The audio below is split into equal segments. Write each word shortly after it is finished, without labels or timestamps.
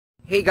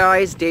Hey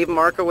guys, Dave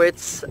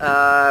Markowitz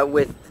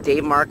with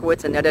Dave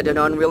Markowitz and Netta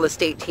Denon Real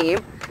Estate Team.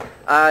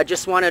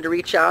 Just wanted to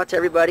reach out to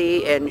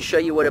everybody and show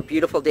you what a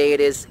beautiful day it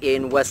is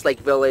in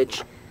Westlake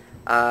Village.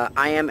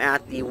 I am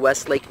at the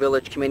Westlake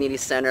Village Community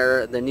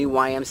Center, the new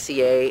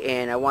YMCA,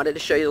 and I wanted to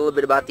show you a little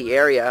bit about the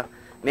area.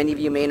 Many of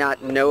you may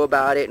not know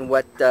about it and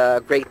what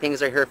great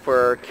things are here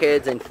for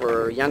kids and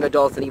for young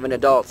adults and even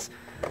adults.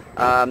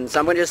 So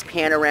I'm going to just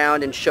pan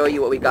around and show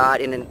you what we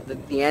got, and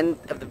at the end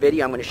of the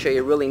video I'm going to show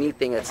you a really neat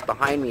thing that's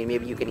behind me and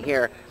maybe you can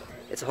hear.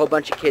 It's a whole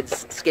bunch of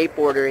kids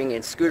skateboarding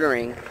and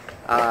scootering,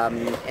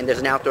 and there's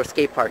an outdoor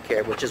skate park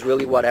here, which is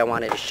really what I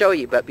wanted to show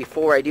you. But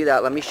before I do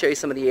that, let me show you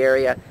some of the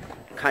area,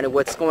 kind of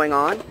what's going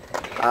on.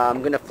 I'm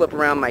going to flip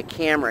around my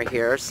camera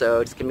here,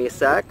 so just give me a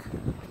sec.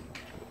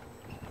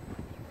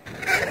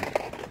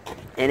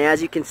 And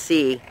as you can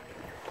see,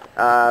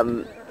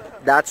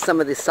 that's some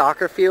of the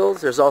soccer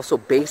fields. There's also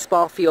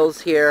baseball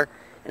fields here,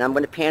 and I'm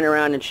going to pan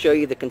around and show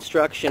you the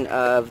construction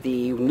of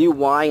the new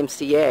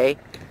YMCA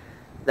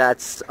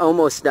that's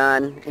almost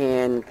done,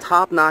 and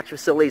top-notch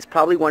facilities,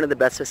 probably one of the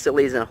best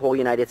facilities in the whole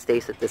United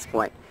States at this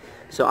point.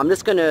 So I'm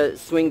just going to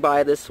swing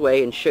by this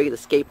way and show you the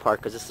skate park,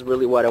 because this is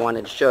really what I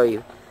wanted to show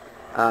you.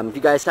 If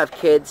you guys have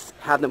kids,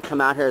 have them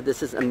come out here.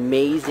 This is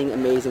amazing,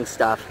 amazing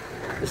stuff.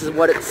 This is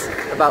what it's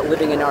about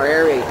living in our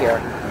area here.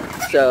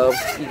 So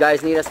if you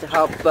guys need us to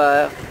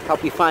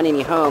help you find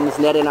any homes,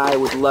 Ned and I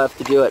would love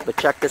to do it. But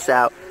check this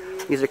out.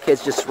 These are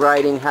kids just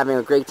riding, having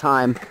a great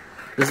time.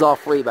 This is all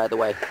free, by the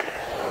way.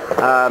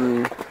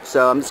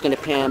 So I'm just going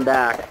to pan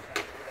back.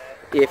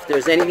 If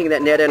there's anything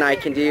that Ned and I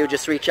can do,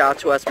 just reach out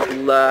to us. We'd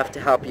love to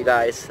help you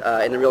guys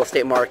in the real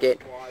estate market.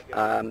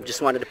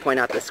 Just wanted to point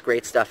out this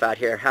great stuff out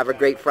here. Have a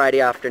great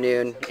Friday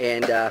afternoon,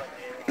 and have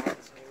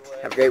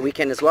a great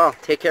weekend as well.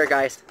 Take care,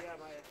 guys.